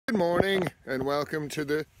Good morning and welcome to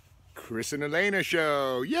the Chris and Elena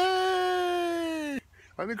show. Yay!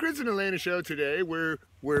 On the Chris and Elena show today, we're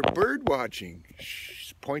bird watching.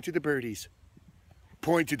 Shh, point to the birdies.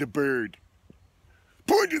 Point to the bird.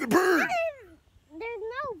 Point to the bird! There's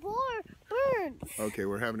no more birds. Okay,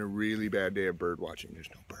 we're having a really bad day of bird watching. There's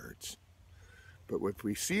no birds. But if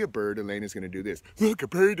we see a bird, Elena's going to do this. Look, a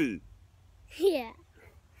birdie. Yeah.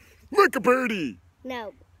 Look, a birdie.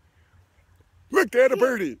 No. Look, Dad, a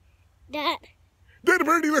birdie. Dad, a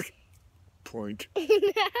birdie, look. Point. no.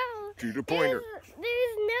 To the pointer.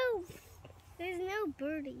 There's no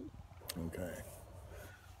birdie. Okay.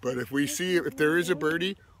 But if there is a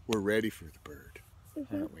birdie, we're ready for the bird,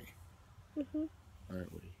 aren't we?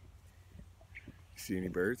 Aren't we? You see any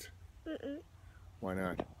birds? Why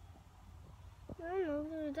not? I don't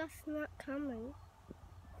know, that's not coming.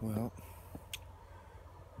 Well,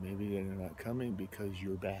 maybe they're not coming because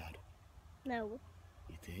you're bad. No.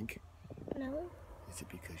 You think? No. Is it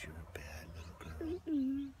because you're a bad little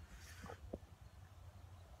girl?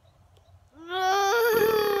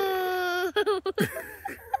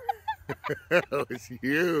 Oh, it's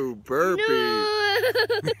you, Burpee.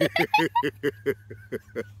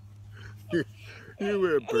 No. You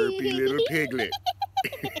were a burpy little piglet.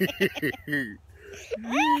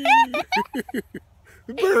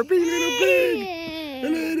 Burpy little pig.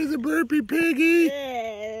 Elena's a burpy piggy.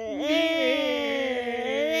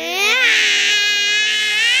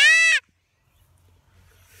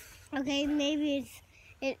 Okay, maybe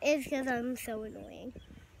it is because I'm so annoying.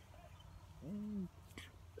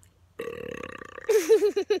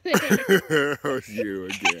 Oh, it's you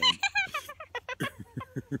again.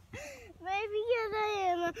 Maybe because I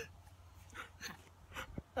am.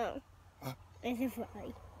 Oh, it's a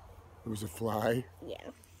fly. It was a fly?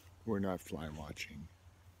 Yeah. We're not fly watching.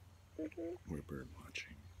 We're bird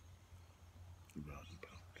watching.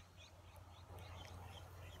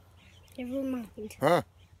 Never mind. Huh?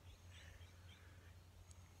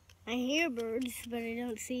 I hear birds, but I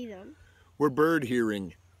don't see them. We're bird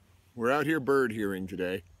hearing. We're out here bird hearing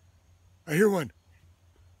today. I hear one.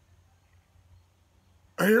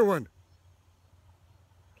 I hear one.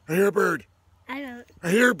 I hear a bird. I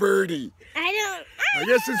hear a birdie. don't. I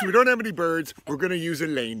guess since we don't have any birds, we're going to use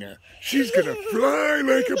Elena. She's going to fly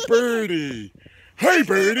like a birdie. Hi,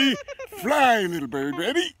 birdie. Fly, little bird,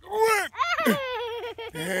 ready? What?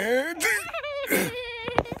 And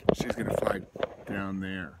she's going to fly down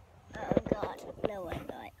there. Oh, God. No, I'm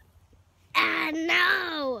not. Ah,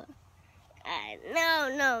 no.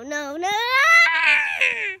 No.